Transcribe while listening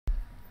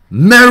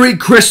Merry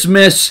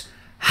Christmas,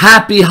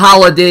 Happy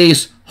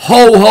Holidays,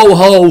 ho ho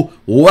ho,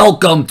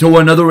 welcome to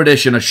another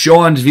edition of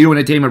Sean's View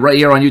Entertainment right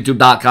here on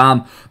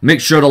YouTube.com.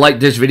 Make sure to like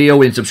this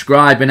video and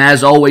subscribe, and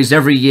as always,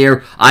 every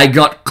year, I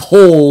got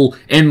coal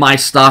in my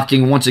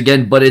stocking once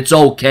again, but it's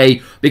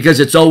okay, because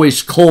it's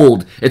always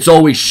cold, it's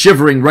always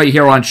shivering right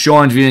here on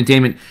Sean's View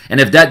Entertainment, and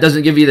if that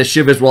doesn't give you the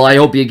shivers, well, I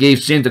hope you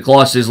gave Santa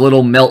Claus his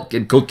little milk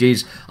and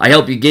cookies, I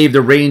hope you gave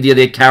the reindeer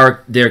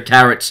their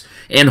carrots,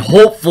 and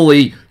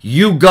hopefully,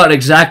 you got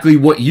exactly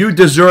what you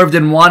deserved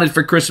and wanted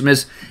for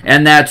Christmas,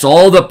 and that's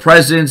all the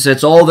presents,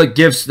 that's all the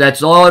gifts,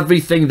 that's all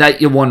everything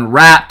that you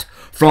unwrapped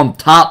from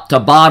top to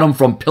bottom,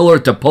 from pillar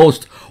to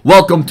post.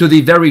 Welcome to the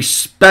very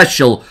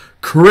special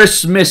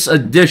Christmas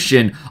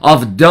edition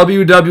of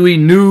WWE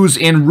News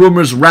and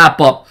Rumors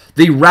Wrap-Up,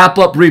 the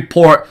wrap-up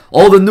report,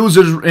 all the news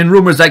and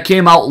rumors that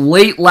came out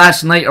late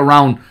last night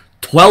around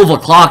 12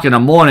 o'clock in the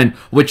morning,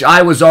 which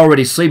I was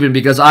already sleeping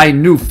because I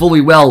knew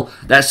fully well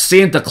that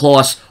Santa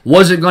Claus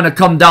wasn't going to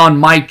come down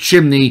my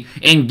chimney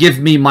and give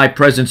me my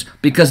presents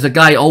because the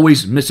guy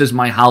always misses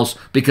my house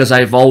because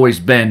I've always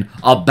been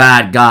a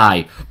bad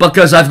guy.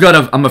 Because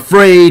I'm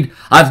afraid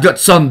I've got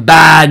some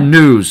bad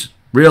news.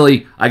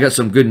 Really, I got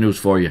some good news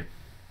for you.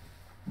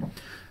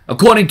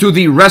 According to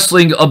the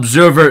Wrestling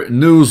Observer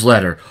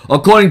newsletter,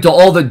 according to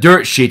all the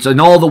dirt sheets and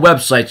all the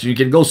websites, you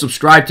can go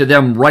subscribe to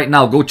them right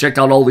now. Go check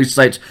out all these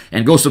sites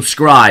and go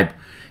subscribe.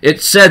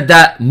 It said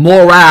that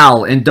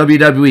morale in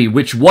WWE,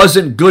 which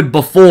wasn't good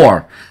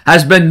before,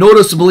 has been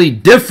noticeably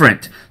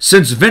different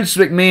since Vince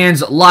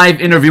McMahon's live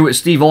interview with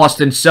Steve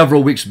Austin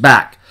several weeks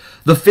back.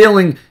 The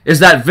feeling is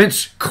that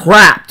Vince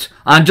crapped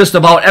on just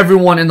about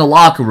everyone in the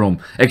locker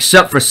room,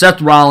 except for Seth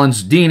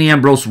Rollins, Dean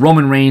Ambrose,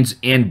 Roman Reigns,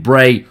 and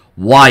Bray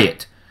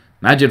Wyatt.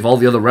 Imagine if all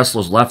the other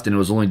wrestlers left and it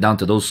was only down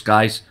to those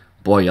guys.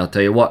 Boy, I'll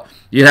tell you what,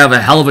 you'd have a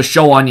hell of a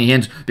show on your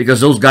hands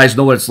because those guys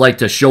know what it's like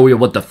to show you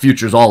what the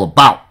future's all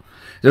about.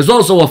 There's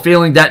also a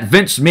feeling that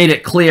Vince made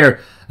it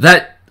clear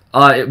that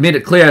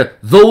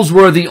those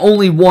were the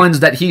only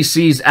ones that he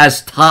sees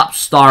as top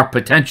star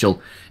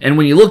potential. And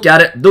when you look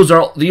at it, those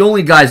are the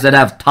only guys that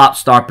have top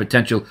star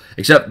potential,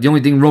 except the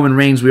only thing Roman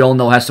Reigns we all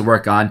know has to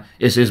work on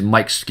is his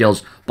mic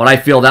skills. But I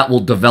feel that will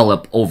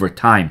develop over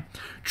time.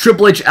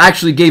 Triple H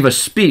actually gave a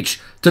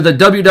speech to the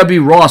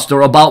WWE roster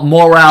about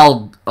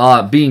morale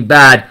being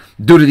bad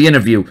due to the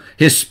interview.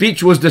 His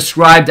speech was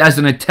described as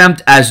an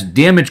attempt as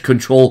damage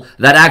control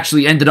that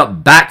actually ended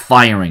up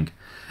backfiring.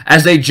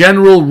 As a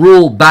general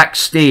rule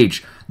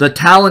backstage, the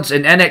talents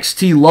in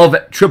NXT love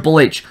Triple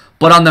H,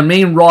 but on the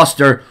main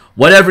roster,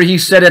 whatever he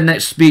said in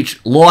that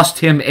speech lost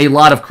him a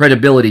lot of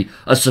credibility,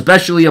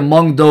 especially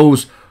among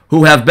those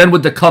who have been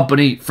with the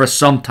company for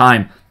some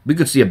time. We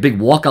could see a big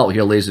walkout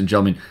here, ladies and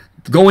gentlemen.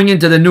 Going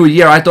into the new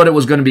year, I thought it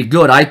was going to be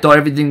good. I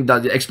thought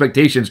the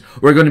expectations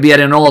were going to be at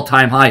an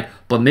all-time high.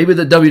 But maybe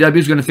the WWE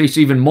is going to face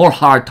even more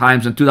hard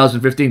times in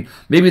 2015.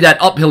 Maybe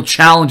that uphill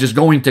challenge is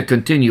going to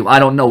continue. I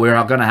don't know.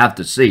 We're going to have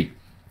to see.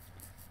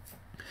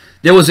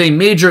 There was a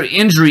major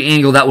injury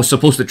angle that was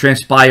supposed to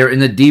transpire in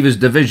the Divas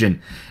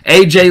division.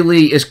 AJ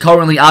Lee is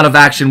currently out of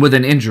action with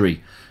an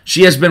injury.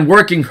 She has been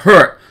working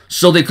hurt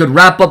so they could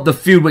wrap up the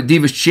feud with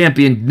Divas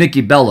champion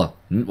Nikki Bella.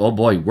 Oh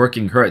boy,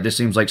 working hurt. This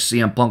seems like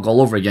CM Punk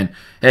all over again.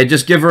 Hey,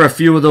 just give her a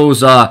few of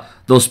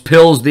those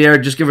pills there.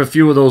 Just give her a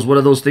few of those. What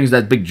are those things,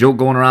 that big joke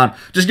going around?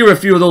 Just give her a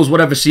few of those,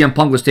 whatever CM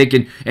Punk was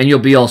taking, and you'll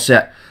be all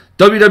set.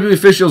 WWE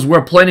officials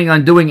were planning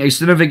on doing a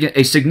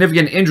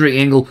significant injury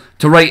angle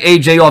to write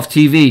AJ off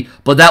TV,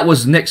 but that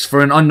was nixed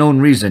for an unknown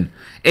reason.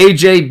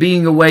 AJ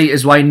being away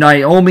is why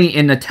Naomi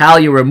and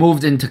Natalya were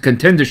moved into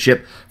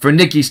contendership for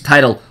Nikki's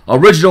title.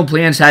 Original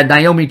plans had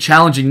Naomi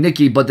challenging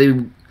Nikki, but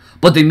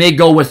they may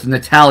go with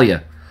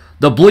Natalya.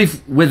 The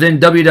belief within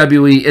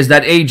WWE is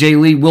that AJ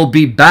Lee will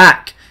be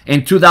back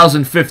in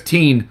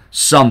 2015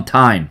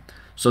 sometime.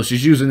 So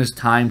she's using this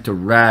time to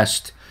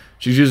rest.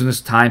 She's using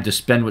this time to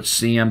spend with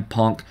CM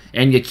Punk.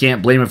 And you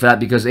can't blame her for that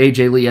because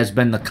AJ Lee has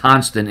been the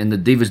constant in the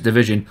Divas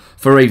division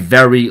for a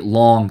very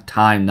long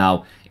time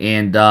now.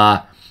 And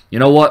you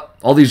know what?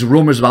 All these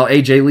rumors about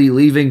AJ Lee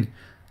leaving,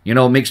 you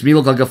know, it makes me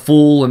look like a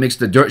fool. It makes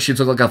the dirt shits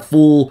look like a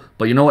fool.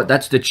 But you know what?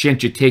 That's the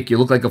chance you take. You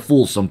look like a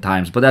fool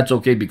sometimes. But that's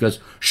okay because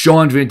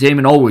Sean's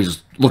Entertainment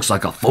always looks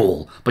like a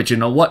fool. But you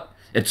know what?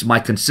 It's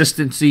my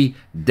consistency,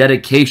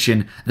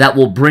 dedication that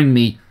will bring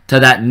me to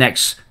that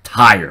next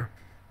tire.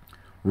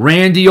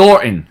 Randy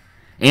Orton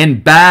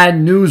and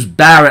Bad News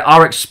Barrett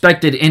are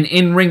expected in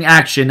in-ring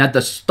action at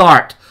the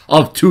start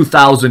of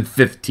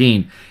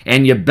 2015.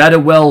 And you better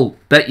well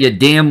bet your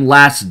damn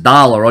last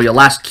dollar or your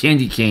last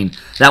candy cane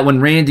that when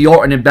Randy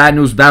Orton and Bad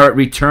News Barrett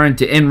return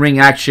to in-ring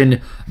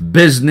action,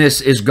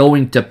 business is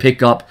going to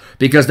pick up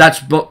because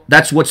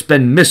that's what's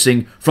been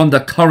missing from the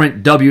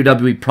current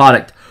WWE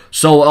product.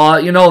 So,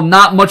 you know,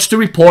 not much to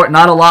report,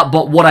 not a lot,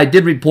 but what I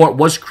did report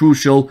was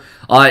crucial.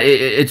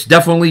 It's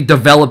definitely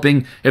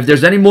developing. If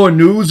there's any more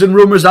news and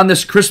rumors on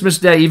this Christmas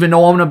day, even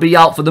though I'm going to be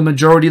out for the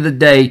majority of the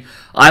day,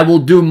 I will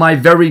do my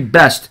very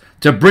best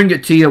to bring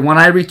it to you when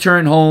I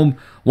return home.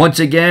 Once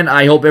again,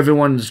 I hope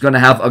everyone's going to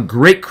have a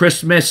great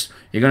Christmas.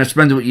 You're going to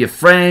spend it with your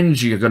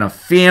friends. You're going to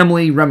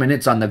family,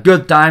 reminisce on the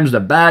good times, the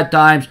bad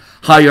times,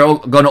 how you're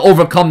going to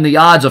overcome the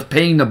odds of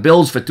paying the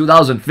bills for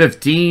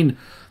 2015.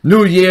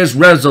 New Year's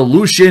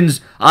resolutions.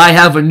 I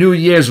have a New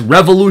Year's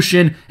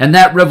revolution, and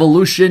that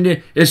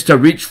revolution is to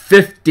reach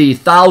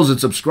 50,000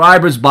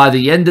 subscribers by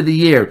the end of the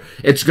year.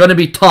 It's going to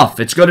be tough.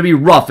 It's going to be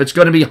rough. It's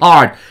going to be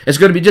hard. It's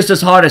going to be just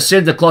as hard as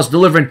Santa Claus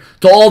delivering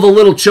to all the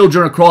little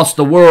children across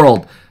the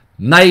world.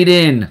 Night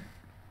in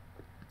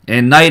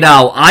and night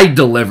out, I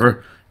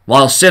deliver.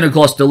 While Santa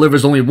Claus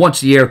delivers only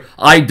once a year,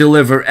 I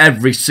deliver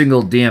every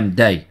single damn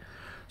day.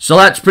 So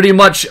that's pretty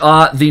much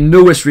the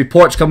newest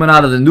reports coming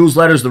out of the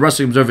newsletters, the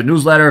Wrestling Observer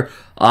newsletter,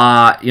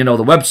 you know,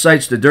 the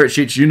websites, the dirt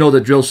sheets, you know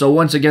the drill. So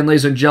once again,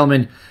 ladies and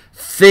gentlemen,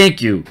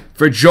 thank you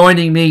for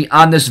joining me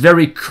on this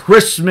very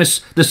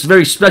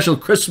special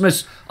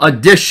Christmas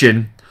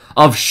edition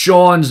of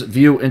Sean's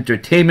View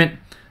Entertainment.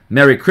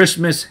 Merry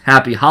Christmas,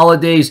 Happy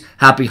Holidays,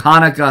 Happy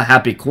Hanukkah,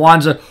 Happy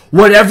Kwanzaa.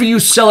 Whatever you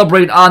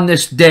celebrate on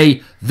this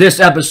day, this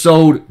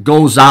episode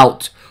goes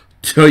out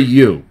to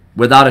you.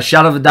 Without a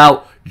shadow of a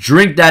doubt,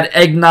 drink that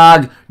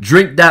eggnog,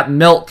 drink that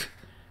milk,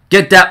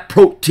 get that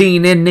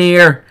protein in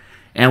there,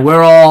 and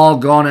we're all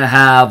going to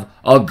have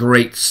a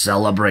great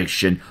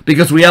celebration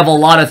because we have a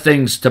lot of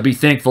things to be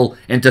thankful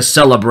and to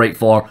celebrate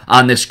for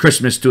on this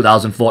Christmas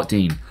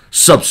 2014.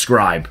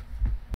 Subscribe.